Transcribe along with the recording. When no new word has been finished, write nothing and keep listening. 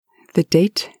The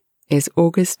date is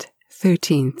August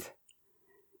 13th.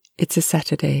 It's a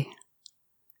Saturday.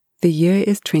 The year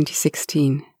is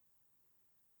 2016.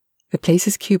 The place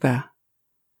is Cuba.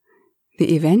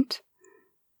 The event?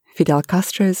 Fidel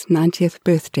Castro's 90th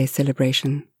birthday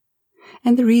celebration.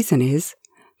 And the reason is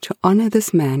to honor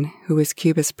this man who was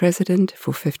Cuba's president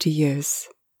for 50 years.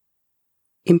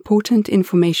 Important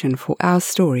information for our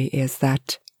story is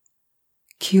that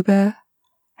Cuba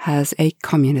has a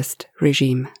communist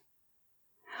regime.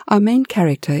 Our main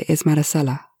character is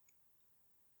Maricela.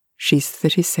 She's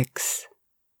 36.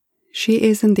 She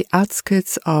is in the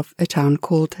outskirts of a town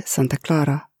called Santa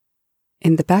Clara.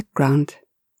 In the background,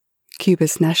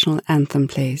 Cuba's national anthem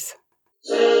plays.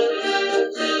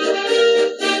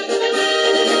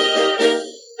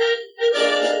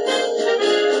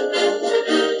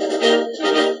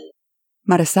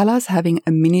 Maricela's having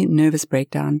a mini nervous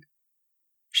breakdown.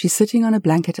 She's sitting on a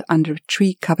blanket under a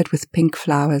tree covered with pink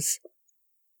flowers.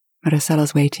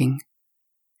 Maricela's waiting.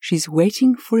 She's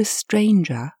waiting for a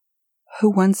stranger who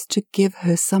wants to give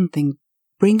her something,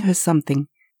 bring her something,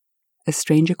 a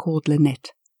stranger called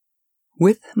Lynette.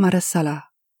 With Maricela,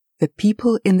 the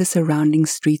people in the surrounding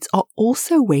streets are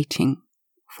also waiting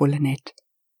for Lynette.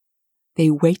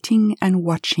 They're waiting and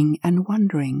watching and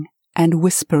wondering and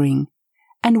whispering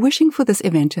and wishing for this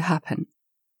event to happen.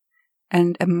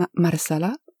 And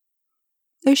Maricela?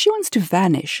 Oh, she wants to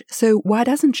vanish, so why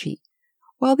doesn't she?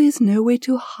 Well, there's nowhere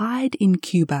to hide in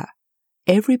Cuba.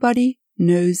 Everybody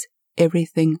knows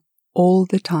everything all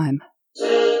the time.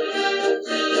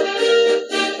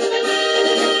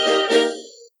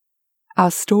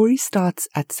 Our story starts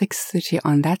at 6:30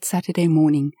 on that Saturday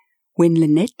morning when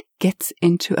Lynette gets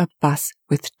into a bus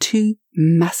with 2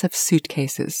 massive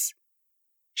suitcases.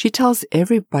 She tells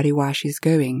everybody why she's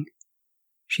going.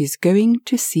 She's going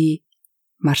to see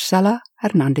Marcela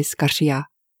Hernandez Garcia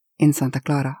in Santa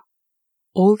Clara.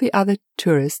 All the other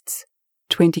tourists,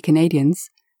 20 Canadians,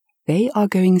 they are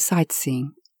going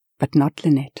sightseeing, but not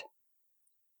Lynette.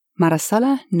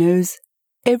 Maricela knows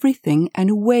everything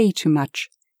and way too much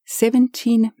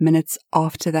 17 minutes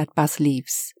after that bus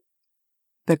leaves.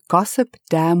 The gossip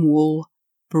dam wall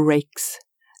breaks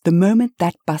the moment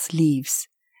that bus leaves,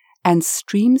 and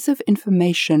streams of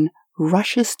information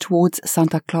rushes towards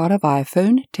Santa Clara via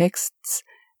phone, texts,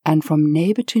 and from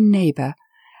neighbor to neighbor,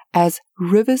 as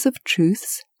rivers of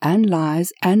truths and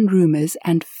lies and rumors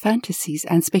and fantasies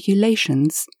and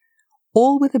speculations,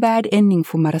 all with a bad ending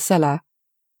for Maricela,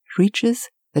 reaches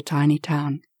the tiny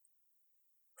town.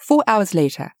 4 hours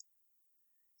later,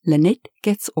 Lynette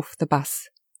gets off the bus.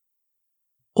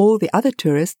 All the other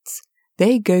tourists,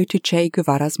 they go to Che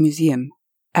Guevara's museum,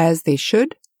 as they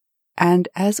should, and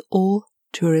as all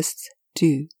tourists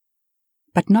do.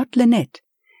 But not Lynette.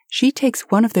 She takes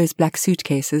one of those black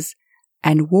suitcases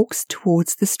and walks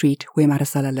towards the street where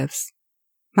Maricela lives.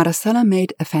 Maricela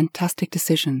made a fantastic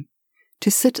decision to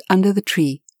sit under the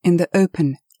tree in the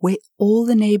open where all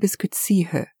the neighbors could see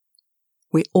her,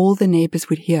 where all the neighbors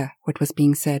would hear what was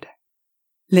being said.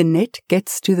 Lynette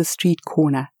gets to the street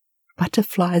corner.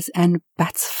 Butterflies and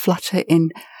bats flutter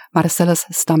in Maricela's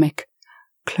stomach.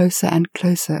 Closer and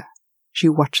closer, she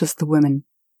watches the woman.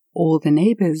 All the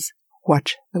neighbors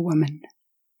watch the woman.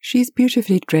 She's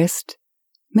beautifully dressed,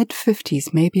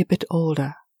 mid-50s, maybe a bit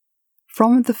older.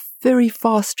 From the very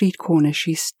far street corner,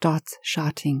 she starts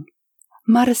shouting,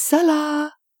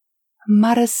 "Maricela!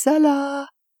 Maricela!"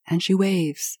 and she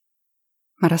waves.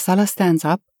 Maricela stands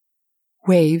up,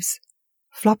 waves,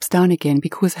 flops down again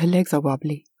because her legs are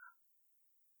wobbly.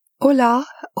 "Hola,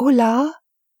 hola,"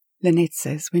 Lynette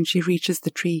says when she reaches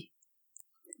the tree.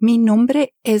 "Mi nombre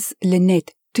es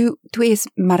Lynette. ¿Tú es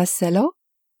Maricela?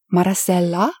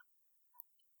 Maricela?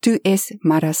 ¿Tú es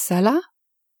Maricela?"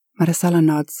 Maricela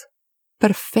nods.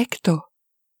 "Perfecto,"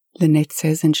 Lynette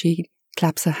says, and she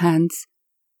claps her hands.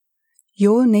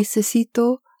 "Yo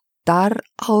necesito dar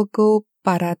algo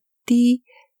para ti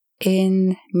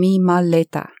en mi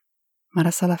maleta."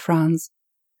 Maricela frowns.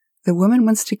 The woman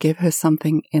wants to give her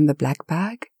something in the black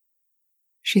bag.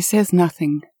 She says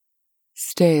nothing.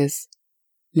 Stares.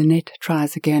 Lynette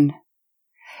tries again.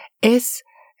 "Es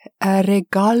a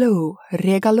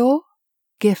regalo,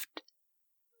 gift,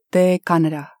 de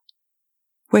Canada."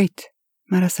 "Wait,"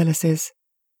 Maricela says.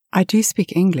 "I do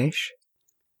speak English."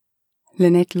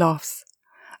 Lynette laughs.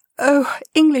 "Oh,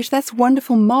 English, that's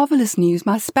wonderful, marvelous news.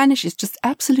 My Spanish is just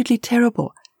absolutely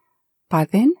terrible." By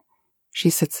then,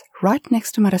 she sits right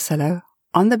next to Maricela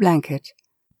on the blanket.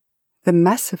 The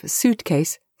massive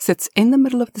suitcase sits in the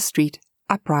middle of the street,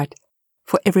 upright,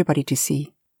 for everybody to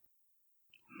see.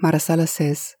 Maricela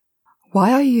says,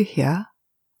 "Why are you here?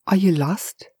 Are you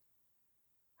lost?"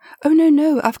 "Oh,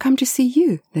 no, I've come to see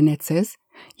you," Lynette says.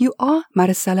 "You are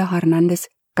Maricela Hernandez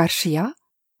Garcia?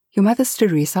 Your mother's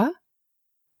Teresa?"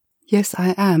 "Yes,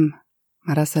 I am,"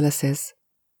 Maricela says.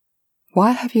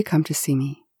 "Why have you come to see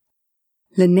me?"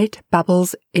 Lynette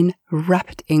babbles in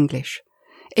rapid English,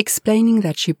 explaining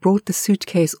that she brought the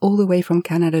suitcase all the way from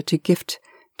Canada to gift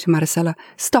to Maricela.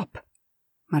 "Stop,"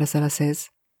 Maricela says.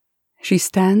 She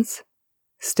stands,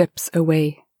 steps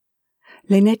away.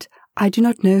 "Lynette, I do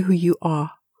not know who you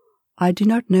are. I do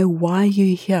not know why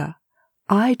you're here.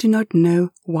 I do not know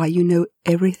why you know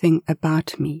everything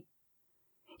about me.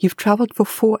 You've traveled for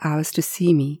 4 hours to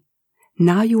see me.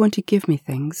 Now you want to give me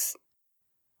things.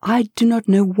 I do not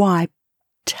know why.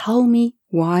 Tell me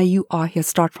why you are here.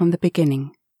 Start from the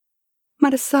beginning."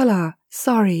 "Maricela,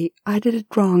 sorry, I did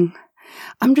it wrong.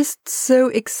 I'm just so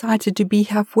excited to be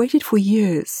here. I've waited for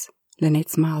years." Lynette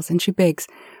smiles and she begs,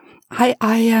 I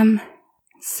am.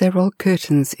 Several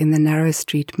curtains in the narrow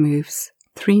street moves.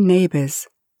 3 neighbors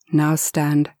now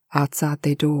stand outside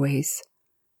their doorways.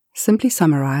 Simply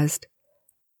summarized,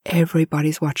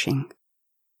 everybody's watching.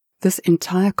 This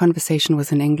entire conversation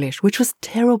was in English, which was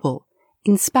terrible.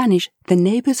 In Spanish, the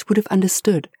neighbors would have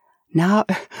understood. Now,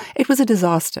 it was a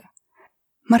disaster.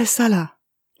 "Maricela,"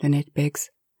 Lynette begs,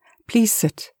 "please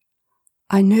sit.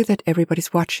 I know that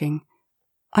everybody's watching.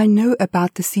 I know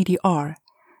about the CDR,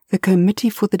 the Committee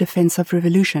for the Defense of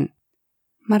Revolution."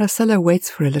 Maricela waits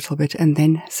for a little bit and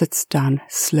then sits down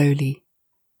slowly.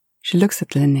 She looks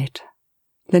at Lynette.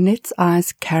 Lynette's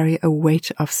eyes carry a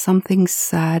weight of something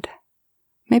sad,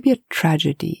 maybe a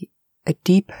tragedy, a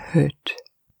deep hurt.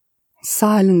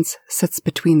 Silence sits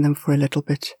between them for a little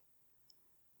bit.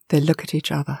 They look at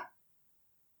each other.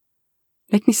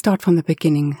 "Let me start from the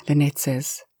beginning," Lynette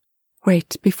says.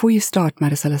 "Wait, before you start,"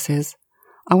 Maricela says,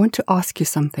 "I want to ask you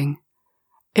something.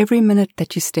 Every minute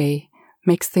that you stay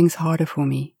makes things harder for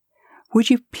me. Would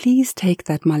you please take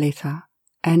that maleta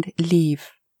and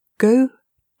leave? Go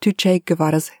to Che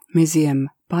Guevara's museum,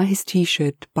 buy his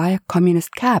t-shirt, buy a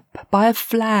communist cap, buy a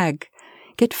flag,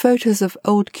 get photos of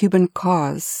old Cuban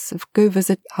cars, go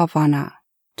visit Havana,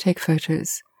 take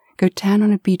photos, go tan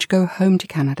on a beach, go home to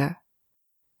Canada."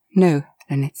 "No,"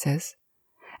 Lynette says,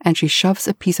 and she shoves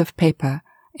a piece of paper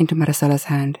into Maricela's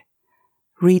hand.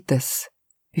 "Read this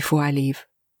before I leave."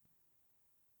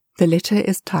 The letter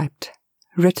is typed,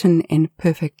 written in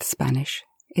perfect Spanish.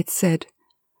 It said,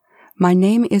 "My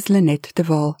name is Lynette de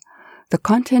Waal. The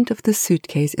content of this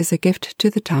suitcase is a gift to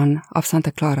the town of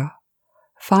Santa Clara.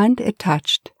 Find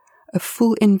attached a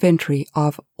full inventory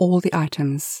of all the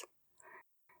items.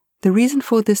 The reason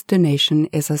for this donation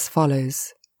is as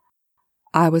follows.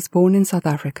 I was born in South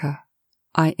Africa.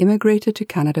 I immigrated to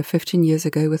Canada 15 years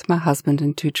ago with my husband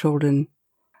and 2 children.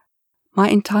 My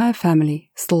entire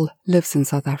family still lives in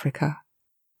South Africa.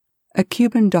 A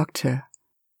Cuban doctor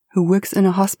who works in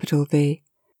a hospital there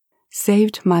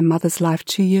saved my mother's life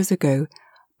 2 years ago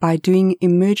by doing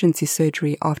emergency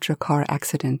surgery after a car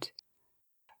accident.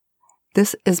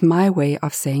 This is my way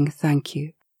of saying thank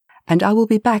you, and I will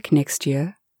be back next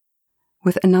year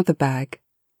with another bag.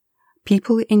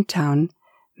 People in town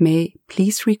may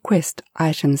please request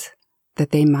items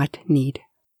that they might need."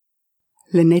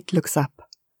 Lynette looks up.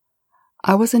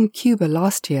 "I was in Cuba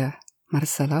last year,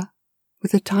 Maricela,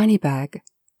 with a tiny bag,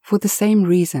 for the same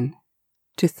reason,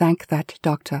 to thank that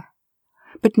doctor.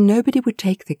 But nobody would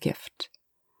take the gift.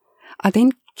 I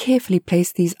then carefully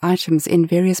placed these items in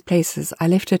various places. I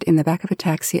left it in the back of a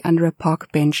taxi under a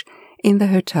park bench in the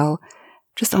hotel,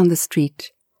 just on the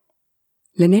street."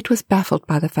 Lynette was baffled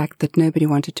by the fact that nobody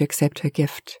wanted to accept her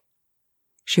gift.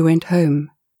 She went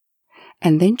home,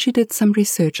 and then she did some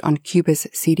research on Cuba's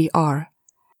CDR,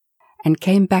 and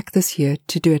came back this year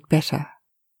to do it better.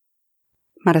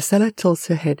 Maricela tilts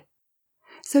her head.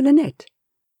 "So Lynette,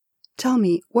 tell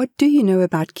me, what do you know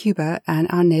about Cuba and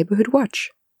our neighborhood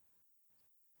watch?"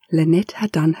 Lynette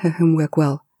had done her homework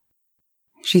well.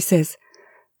 She says,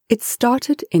 "It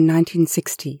started in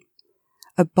 1960.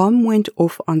 A bomb went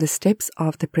off on the steps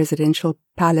of the presidential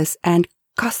palace and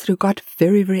Castro got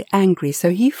very, very angry,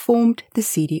 so he formed the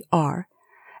CDR.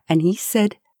 And he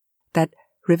said that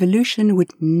revolution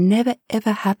would never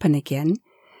ever happen again.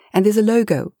 And there's a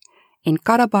logo, in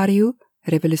cada barrio,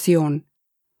 revolución.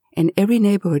 In every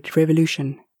neighborhood,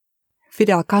 revolution.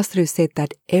 Fidel Castro said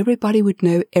that everybody would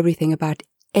know everything about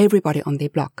everybody on their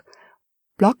block.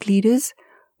 Block leaders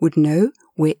would know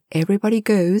where everybody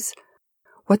goes,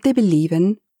 what they believe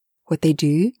in, what they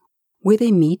do, where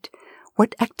they meet,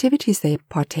 what activities they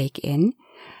partake in,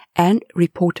 and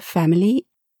report family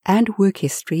and work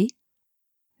history.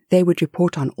 They would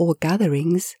report on all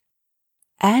gatherings,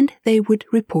 and they would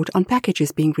report on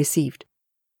packages being received."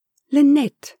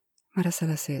 "Lynette,"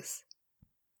 Maricela says.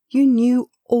 You knew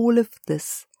all of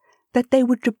this, that they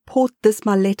would report this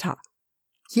my letter.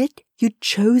 Yet you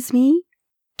chose me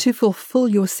to fulfill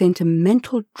your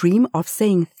sentimental dream of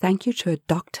saying thank you to a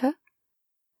doctor?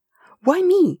 Why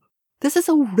me? This has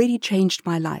already changed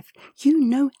my life. You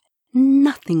know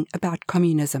nothing about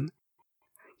communism.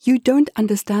 You don't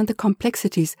understand the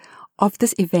complexities of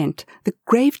this event, the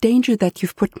grave danger that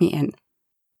you've put me in.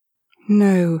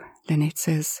 No, Lynette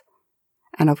says.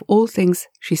 And of all things,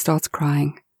 she starts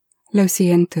crying. Lo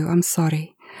siento, I'm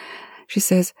sorry. She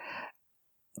says,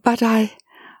 but I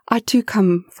too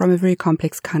come from a very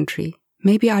complex country.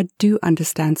 Maybe I do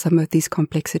understand some of these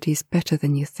complexities better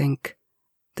than you think.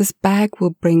 This bag will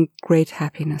bring great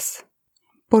happiness.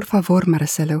 Por favor,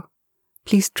 Maricelo,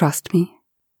 please trust me.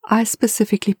 I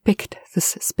specifically picked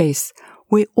this space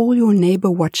where all your neighbor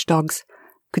watchdogs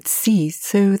could see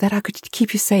so that I could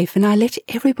keep you safe, and I let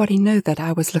everybody know that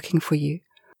I was looking for you.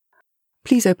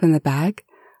 Please open the bag.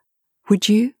 Would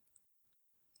you?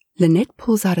 Lynette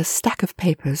pulls out a stack of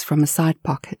papers from a side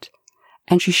pocket,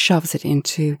 and she shoves it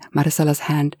into Maricela's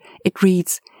hand. It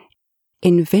reads,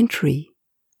 Inventory,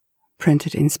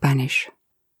 printed in Spanish.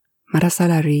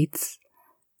 Maricela reads,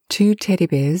 2 teddy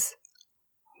bears,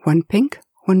 1 pink,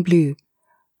 1 blue,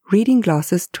 reading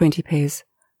glasses 20 pairs,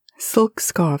 silk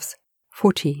scarves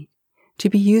 40, to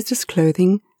be used as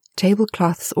clothing,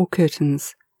 tablecloths or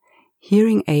curtains,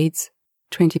 hearing aids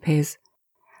 20 pairs,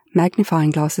 magnifying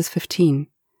glasses 15,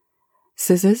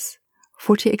 scissors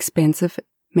 40 expensive,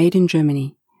 made in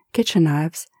Germany, kitchen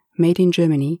knives made in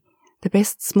Germany, the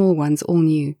best small ones all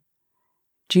new,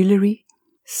 jewellery,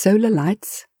 solar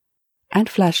lights and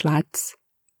flashlights,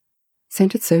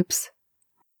 scented soaps,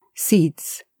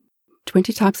 seeds,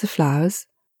 20 types of flowers,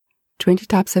 20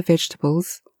 types of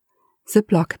vegetables,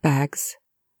 Ziploc bags,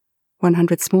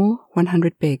 100 small,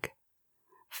 100 big,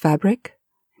 fabric,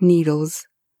 needles,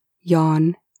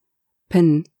 yarn,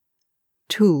 pin,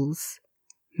 tools,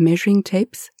 measuring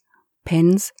tapes,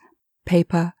 pens,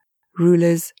 paper,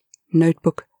 rulers,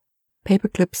 notebook, paper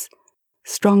clips,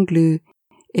 strong glue,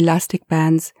 elastic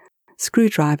bands,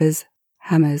 screwdrivers,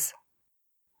 hammers.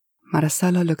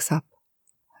 Maricela looks up.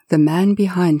 The man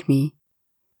behind me,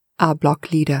 our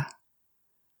block leader.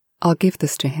 I'll give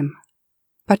this to him.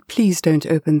 But please don't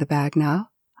open the bag now.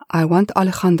 I want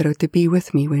Alejandro to be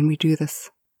with me when we do this.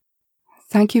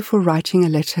 Thank you for writing a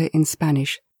letter in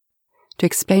Spanish to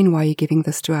explain why you're giving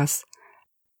this to us,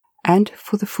 and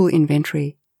for the full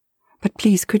inventory. But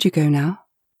please, could you go now?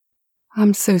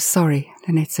 I'm so sorry,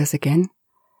 Lynette says again,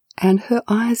 and her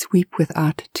eyes weep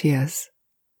without tears.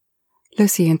 Lo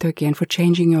siento again for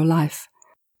changing your life,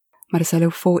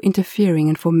 Maricelo, for interfering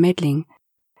and for meddling,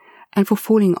 and for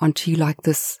falling onto you like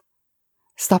this.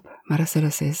 Stop,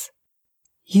 Maricelo says.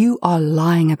 You are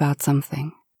lying about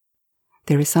something.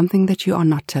 There is something that you are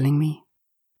not telling me.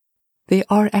 There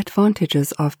are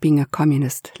advantages of being a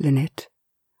communist, Lynette.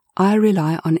 I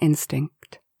rely on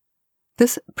instinct.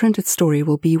 This printed story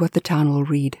will be what the town will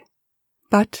read.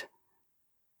 But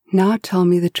now tell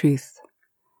me the truth,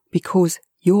 because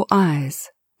your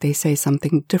eyes, they say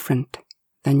something different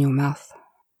than your mouth.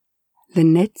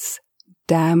 Lynette's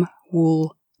damn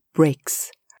wall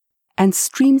breaks, and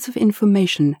streams of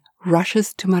information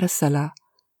rushes to Maricela,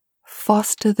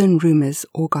 faster than rumors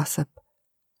or gossip.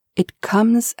 It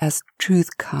comes as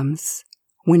truth comes,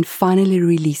 when finally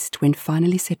released, when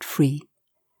finally set free.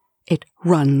 It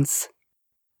runs.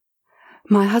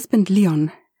 My husband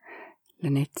Leon,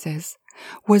 Lynette says,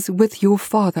 was with your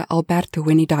father Alberto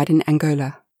when he died in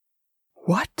Angola.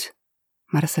 What?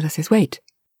 Maricela says, wait.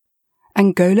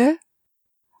 Angola?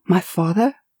 My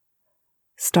father?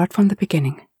 Start from the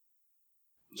beginning.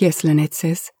 Yes, Lynette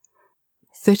says.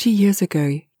 30 years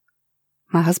ago,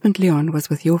 my husband Leon was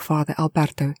with your father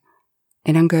Alberto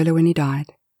in Angola when he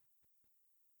died.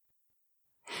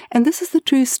 And this is the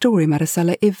true story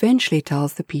Maricela eventually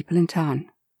tells the people in town.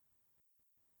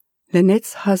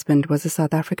 Lynette's husband was a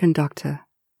South African doctor.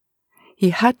 He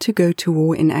had to go to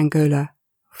war in Angola,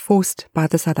 forced by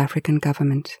the South African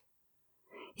government.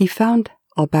 He found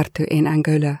Alberto in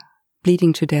Angola,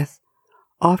 bleeding to death,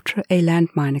 after a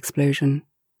landmine explosion.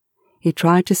 He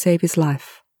tried to save his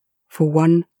life for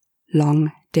one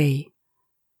long day.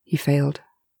 He failed.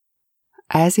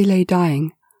 As he lay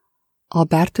dying,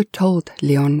 Alberto told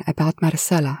Leon about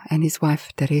Maricela and his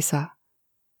wife Teresa.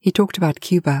 He talked about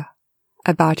Cuba,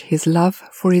 about his love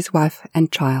for his wife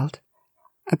and child,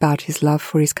 about his love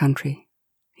for his country.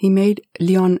 He made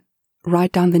Leon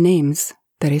write down the names,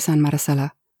 Teresa and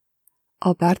Maricela.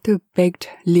 Alberto begged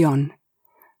Leon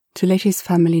to let his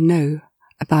family know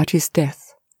about his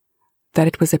death, that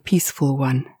it was a peaceful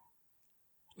one.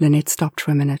 Lynette stopped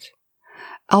for a minute.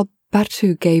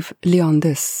 Alberto gave Leon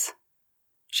this.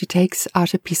 She takes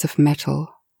out a piece of metal,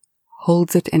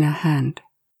 holds it in her hand.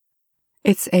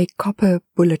 It's a copper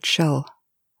bullet shell,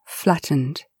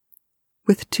 flattened,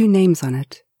 with 2 names on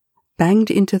it, banged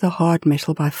into the hard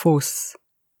metal by force.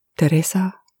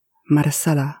 Teresa,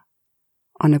 Maricela,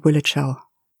 on a bullet shell.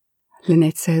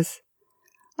 Lynette says,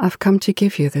 I've come to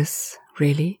give you this,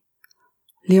 really.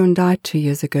 Leon died 2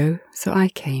 years ago, so I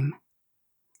came.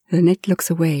 Lynette looks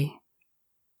away.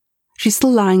 She's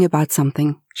still lying about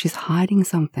something. She's hiding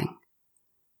something.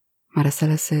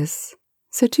 Maricela says,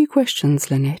 so 2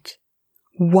 questions, Lynette.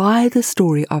 Why the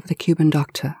story of the Cuban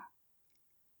doctor?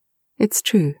 It's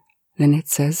true, Lynette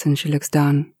says, and she looks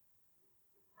down.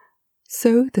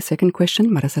 So the second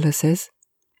question, Maricela says,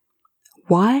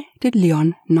 why did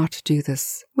Leon not do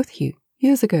this with you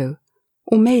years ago,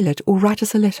 or mail it, or write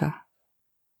us a letter?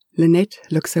 Lynette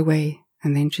looks away,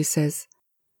 and then she says,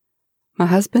 my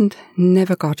husband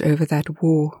never got over that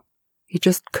war. He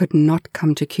just could not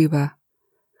come to Cuba.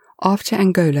 After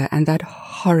Angola and that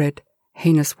horrid,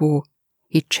 heinous war,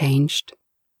 he changed.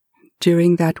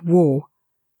 During that war,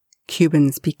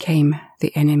 Cubans became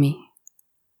the enemy.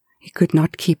 He could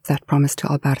not keep that promise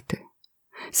to Alberto.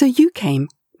 So you came,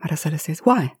 Maricela says.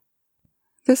 Why?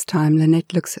 This time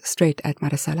Lynette looks straight at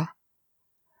Maricela.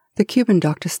 The Cuban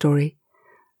doctor story.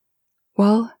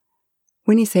 Well,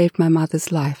 when he saved my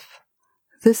mother's life,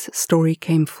 this story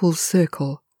came full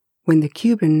circle when the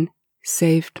Cuban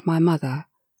saved my mother,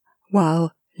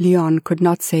 while Leon could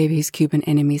not save his Cuban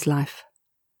enemy's life.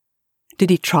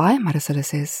 Did he try? Maricela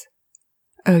says.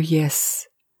 Oh, yes.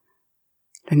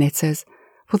 Lynette says,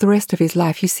 for the rest of his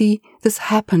life. You see, this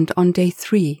happened on day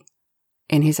 3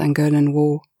 in his Angolan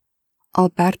war.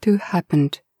 Alberto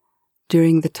happened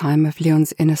during the time of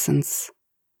Leon's innocence.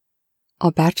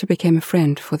 Alberto became a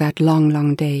friend for that long,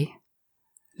 long day.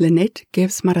 Lynette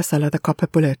gives Maricela the copper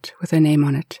bullet with her name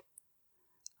on it.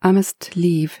 I must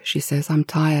leave, she says. I'm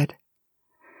tired.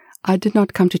 I did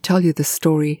not come to tell you this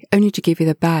story, only to give you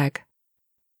the bag.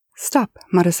 Stop,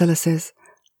 Maricela says.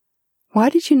 Why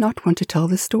did you not want to tell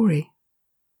the story?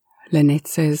 Lynette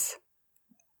says,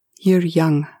 you're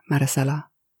young, Maricela.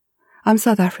 I'm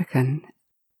South African,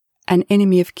 an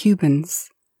enemy of Cubans.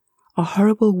 A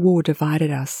horrible war divided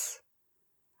us.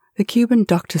 The Cuban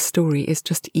doctor's story is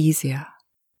just easier.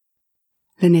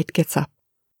 Lynette gets up.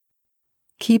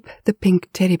 Keep the pink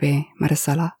teddy bear,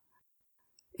 Maricela.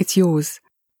 It's yours.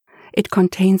 It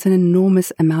contains an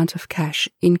enormous amount of cash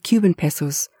in Cuban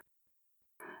pesos.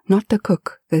 Not the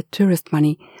cook, the tourist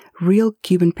money, real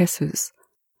Cuban pesos.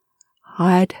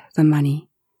 Hide the money.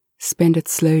 Spend it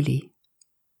slowly.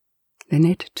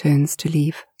 Lynette turns to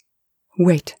leave.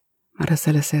 Wait,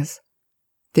 Maricela says.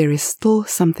 There is still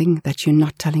something that you're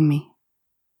not telling me.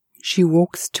 She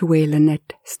walks to where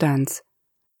Lynette stands.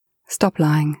 Stop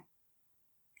lying.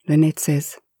 Lynette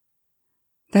says,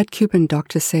 that Cuban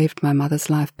doctor saved my mother's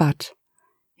life, but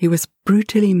he was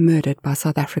brutally murdered by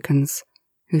South Africans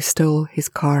who stole his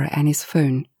car and his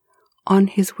phone on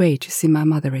his way to see my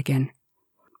mother again.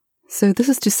 So this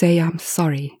is to say I'm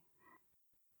sorry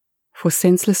for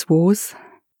senseless wars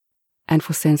and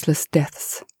for senseless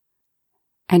deaths,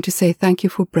 and to say thank you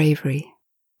for bravery.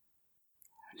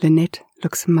 Lynette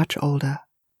looks much older.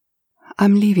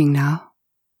 I'm leaving now.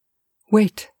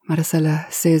 Wait,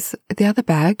 Maricela says, the other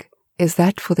bag, is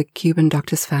that for the Cuban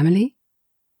doctor's family?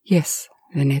 Yes,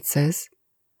 Lynette says.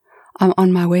 I'm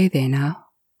on my way there now.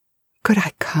 Could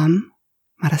I come?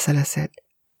 Maricela said.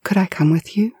 Could I come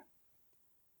with you?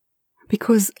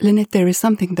 Because, Lynette, there is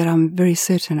something that I'm very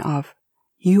certain of.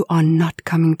 You are not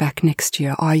coming back next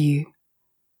year, are you?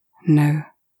 No,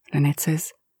 Lynette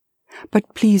says.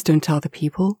 But please don't tell the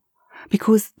people,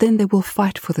 because then they will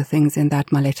fight for the things in that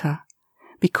maleta,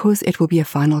 because it will be a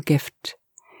final gift.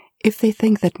 If they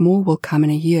think that more will come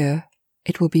in a year,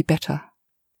 it will be better.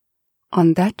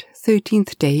 On that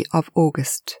 13th day of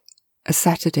August, a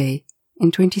Saturday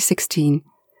in 2016,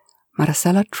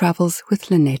 Maricela travels with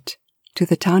Lynette to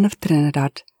the town of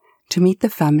Trinidad to meet the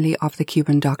family of the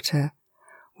Cuban doctor,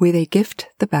 where they gift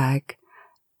the bag.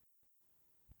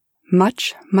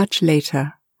 Much, much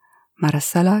later,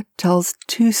 Maricela tells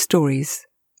 2 stories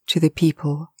to the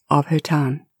people of her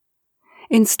town.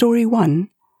 In story 1,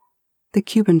 the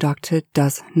Cuban doctor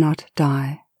does not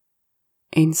die.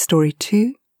 In story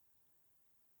 2,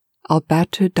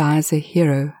 Alberto dies a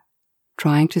hero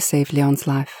trying to save Leon's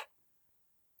life.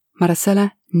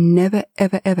 Maricela never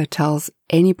ever ever tells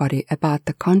anybody about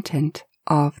the content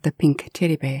of the pink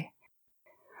teddy bear,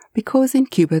 because in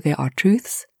Cuba there are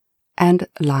truths and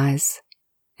lies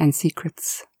and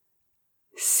secrets.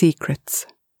 Secrets.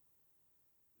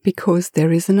 Because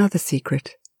there is another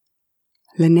secret.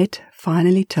 Lynette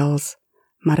finally tells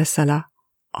Maricela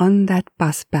on that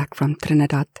bus back from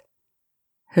Trinidad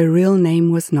her real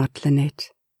name was not Lynette.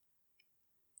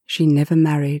 She never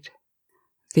married.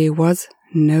 There was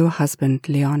no husband,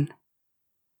 Leon.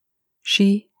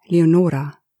 She,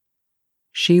 Leonora,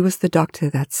 she was the doctor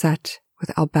that sat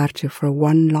with Alberto for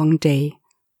one long day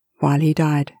while he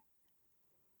died.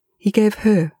 He gave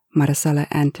her Maricela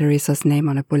and Teresa's name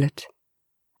on a bullet.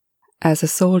 As a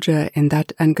soldier in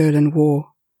that Angolan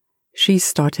war, she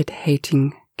started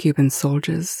hating Cuban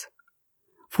soldiers.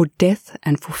 For death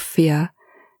and for fear,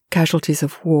 casualties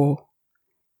of war.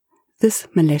 This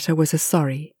Maleta was a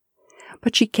sorry,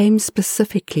 but she came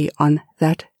specifically on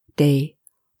that day,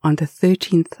 on the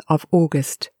 13th of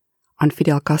August, on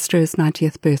Fidel Castro's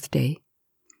 90th birthday,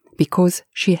 because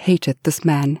she hated this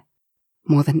man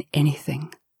more than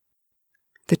anything.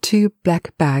 The 2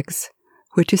 black bags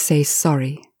were to say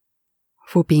sorry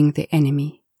for being the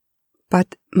enemy,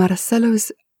 but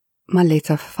Marcelo's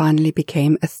Maleta finally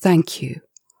became a thank you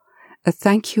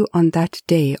on that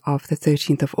day of the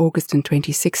 13th of August in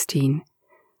 2016,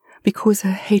 because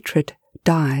her hatred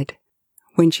died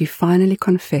when she finally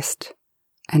confessed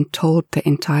and told the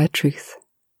entire truth.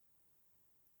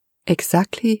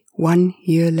 Exactly 1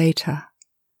 year later,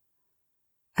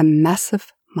 a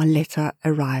massive Maleta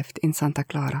arrived in Santa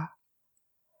Clara.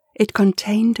 It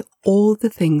contained all the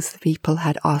things the people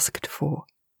had asked for.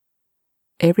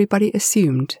 Everybody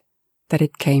assumed that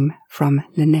it came from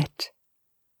Lynette.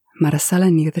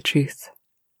 Maricela knew the truth.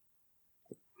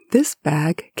 This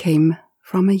bag came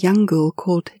from a young girl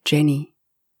called Jenny.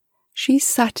 She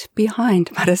sat behind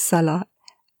Maricela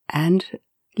and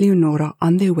Leonora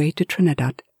on their way to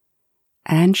Trinidad,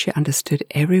 and she understood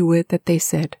every word that they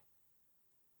said.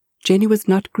 Jenny was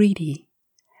not greedy,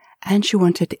 and she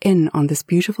wanted in on this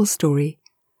beautiful story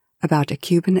about a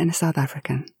Cuban and a South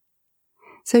African.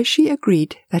 So she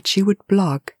agreed that she would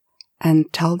blog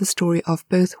and tell the story of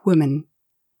both women.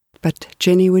 But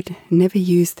Jenny would never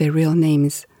use their real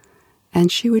names,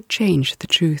 and she would change the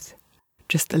truth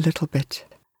just a little bit.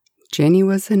 Jenny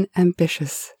was an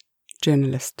ambitious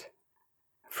journalist.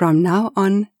 From now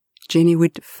on, Jenny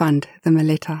would fund the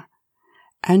Maleta,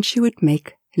 and she would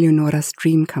make Leonora's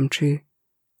dream come true,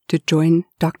 to join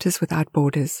Doctors Without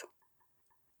Borders.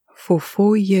 For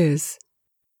 4 years,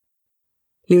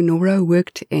 Leonora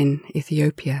worked in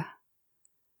Ethiopia,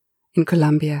 in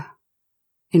Colombia,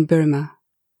 in Burma,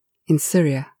 in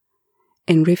Syria,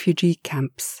 in refugee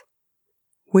camps,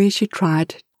 where she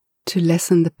tried to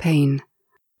lessen the pain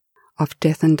of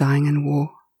death and dying in war.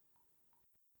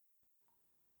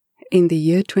 In the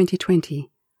year 2020,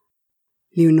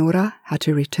 Leonora had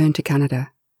to return to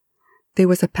Canada. There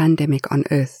was a pandemic on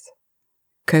Earth,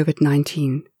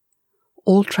 COVID-19.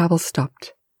 All travel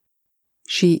stopped.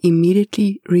 She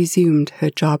immediately resumed her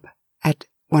job at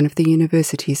one of the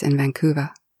universities in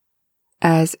Vancouver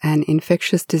as an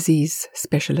infectious disease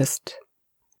specialist.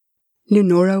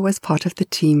 Leonora was part of the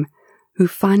team who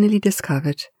finally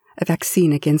discovered a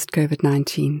vaccine against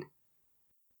COVID-19.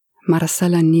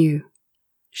 Maricela knew.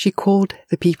 She called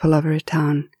the people of her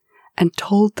town and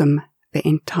told them the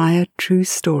entire true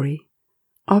story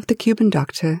of the Cuban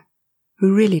doctor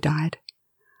who really died,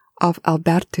 of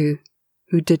Alberto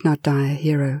who did not die a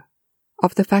hero,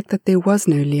 of the fact that there was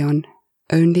no Leon,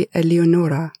 only a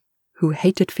Leonora who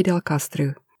hated Fidel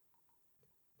Castro.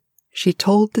 She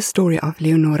told the story of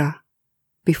Leonora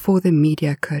before the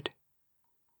media could.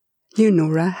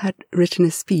 Leonora had written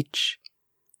a speech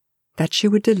that she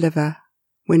would deliver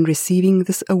when receiving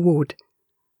this award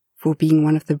for being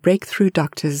one of the breakthrough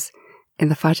doctors in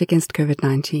the fight against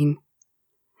COVID-19.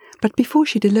 But before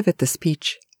she delivered the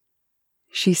speech,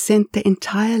 she sent the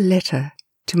entire letter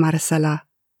to Maricela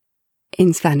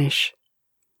in Spanish,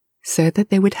 so that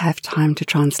they would have time to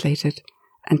translate it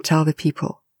and tell the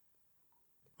people.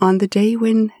 On the day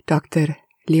when Dr.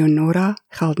 Leonora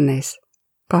Galdenes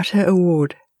got her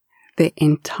award, the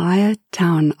entire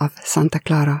town of Santa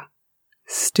Clara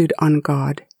stood on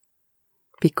guard,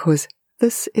 because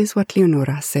this is what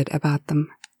Leonora said about them.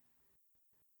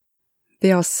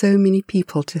 There are so many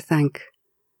people to thank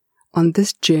on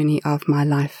this journey of my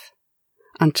life,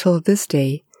 until this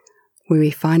day where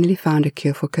we finally found a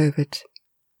cure for COVID.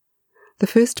 The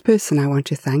first person I want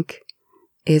to thank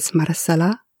is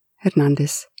Maricela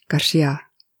Hernandez Garcia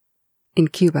in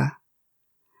Cuba,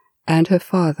 and her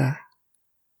father,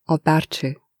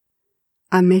 Alberto.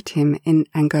 I met him in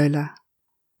Angola.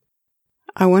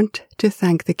 I want to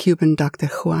thank the Cuban Dr.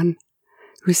 Juan,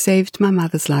 who saved my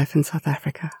mother's life in South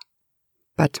Africa.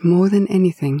 But more than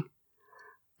anything,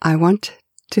 I want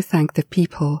to thank the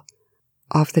people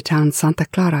of the town Santa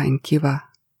Clara in Cuba,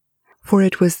 for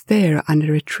it was there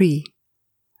under a tree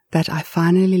that I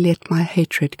finally let my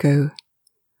hatred go,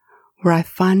 where I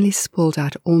finally spilled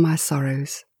out all my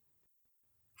sorrows.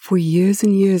 For years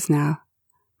and years now,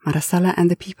 Maricela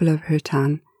and the people of her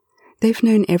town, they've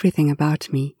known everything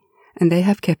about me, and they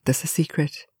have kept this a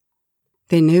secret.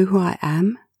 They know who I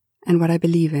am and what I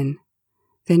believe in.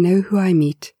 They know who I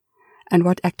meet and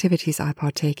what activities I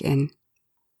partake in.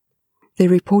 They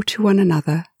report to one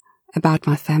another about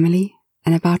my family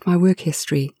and about my work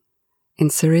history in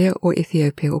Syria or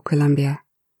Ethiopia or Colombia.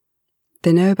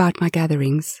 They know about my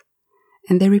gatherings,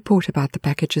 and they report about the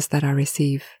packages that I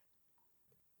receive.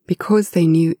 Because they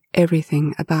knew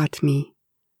everything about me,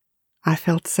 I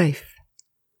felt safe.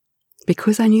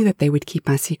 Because I knew that they would keep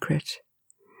my secret,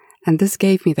 and this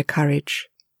gave me the courage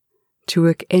to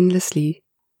work endlessly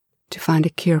to find a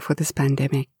cure for this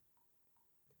pandemic.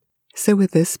 So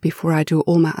with this, before I do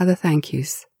all my other thank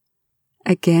yous,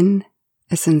 again,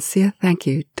 a sincere thank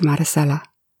you to Maricela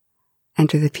and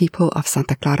to the people of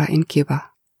Santa Clara in Cuba.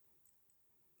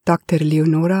 Dr.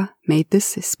 Leonora made this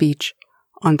speech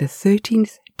on the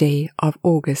 13th day of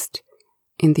August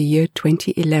in the year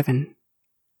 2011.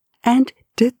 And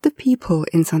did the people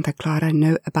in Santa Clara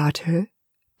know about her?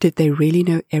 Did they really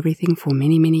know everything for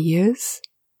many, many years?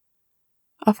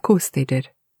 Of course they did.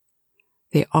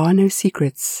 There are no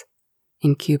secrets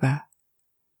in Cuba.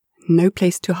 No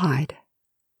place to hide.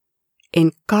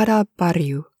 En cada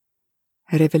barrio,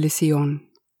 revolución.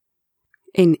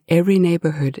 In every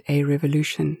neighborhood, a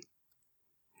revolution.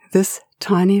 This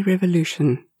tiny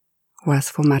revolution was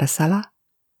for Maricela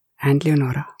and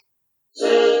Leonora.